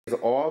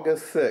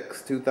August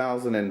 6,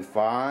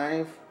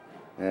 2005,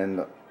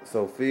 and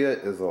Sophia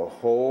is a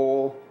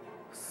whole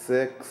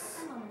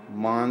 6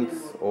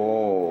 months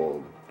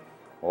old.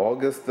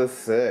 August the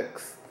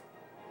 6th.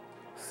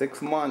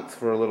 6 months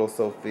for little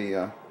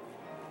Sophia.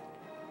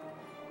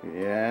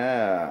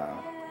 Yeah.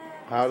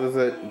 How does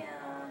it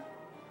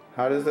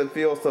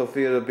feel,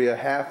 Sophia, to be a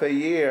half a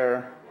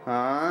year?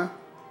 Huh?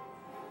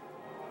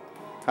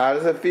 How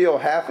does it feel?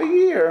 Half a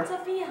year?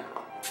 Sophia.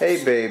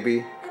 Hey,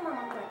 baby.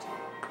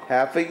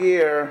 Half a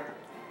year.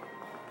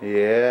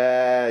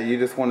 Yeah, you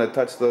just want to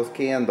touch those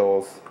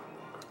candles.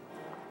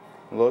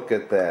 Look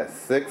at that.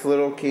 6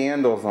 little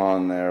candles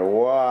on there.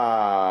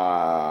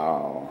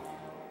 Wow.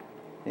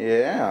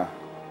 Yeah.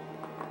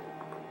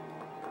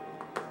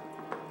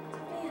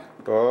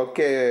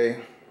 Okay.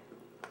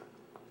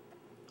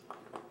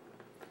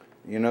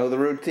 You know the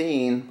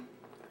routine.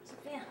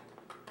 Sophia.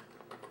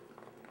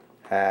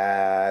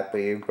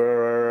 Happy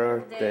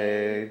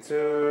birthday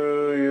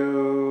to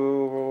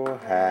you.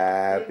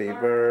 Happy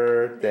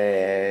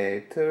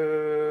birthday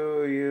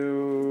to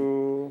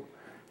you.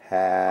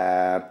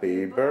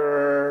 Happy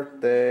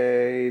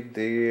birthday,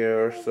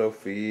 dear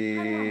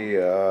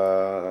Sophia.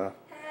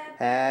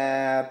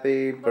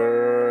 Happy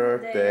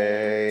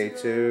birthday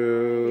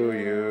to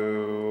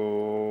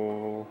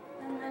you.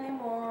 And many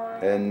more.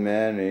 And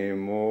many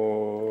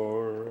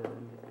more.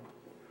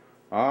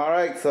 All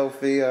right,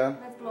 Sophia.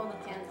 Let's blow the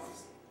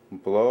candles.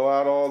 Blow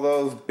out all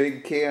those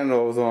big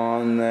candles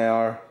on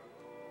there.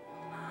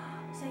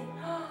 Say,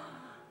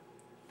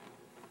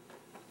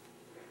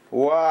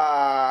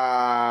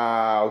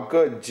 Wow,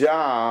 good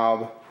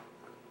job.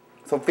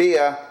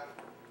 Sophia.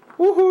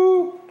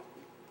 Woohoo.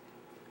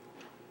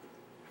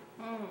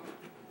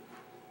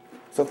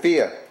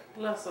 Sophia.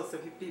 Lasă să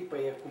fii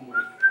pipăie cu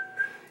mâini.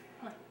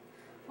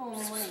 oh,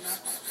 mâine.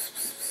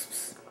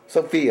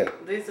 Sophia.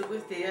 Dă-i să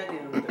guste ea din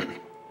rândă.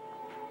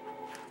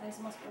 Hai să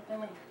mă spăl pe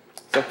mâini.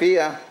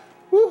 Sophia.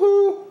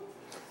 Woohoo.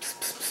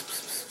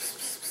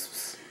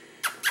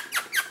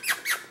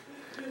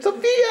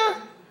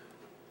 Sophia.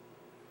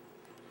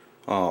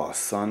 Oh,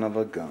 son of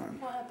a gun.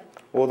 What happened?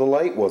 Well, the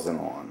light wasn't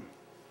on.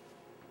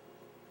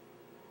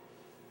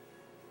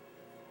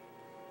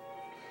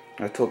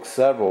 I took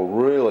several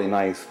really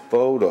nice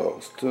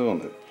photos too,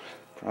 and they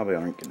probably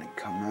aren't going to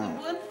come out.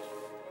 Bun?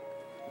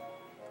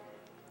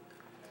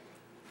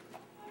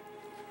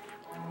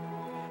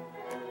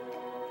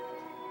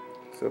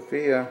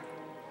 Sophia.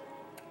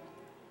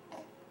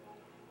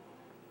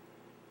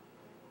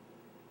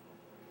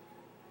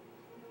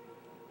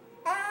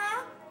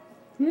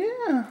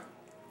 Yeah.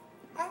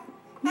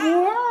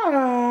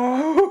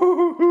 Wow.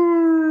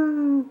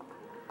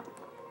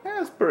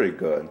 That's pretty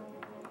good.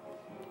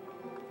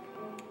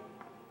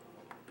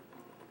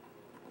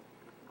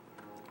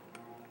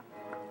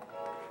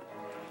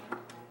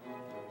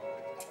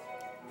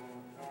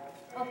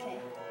 Okay.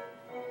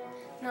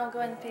 Now go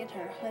and feed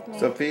her. Let me.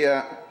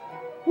 Sophia.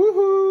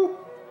 Woohoo.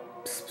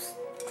 Psst, psst.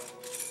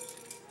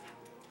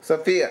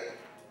 Sophia.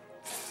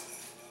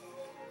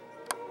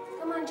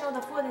 Come on, Joe.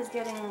 The food is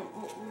getting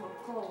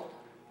cold.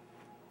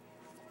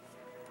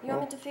 You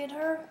want me to feed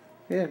her?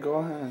 Yeah, go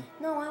ahead.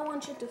 No, I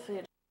want you to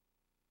feed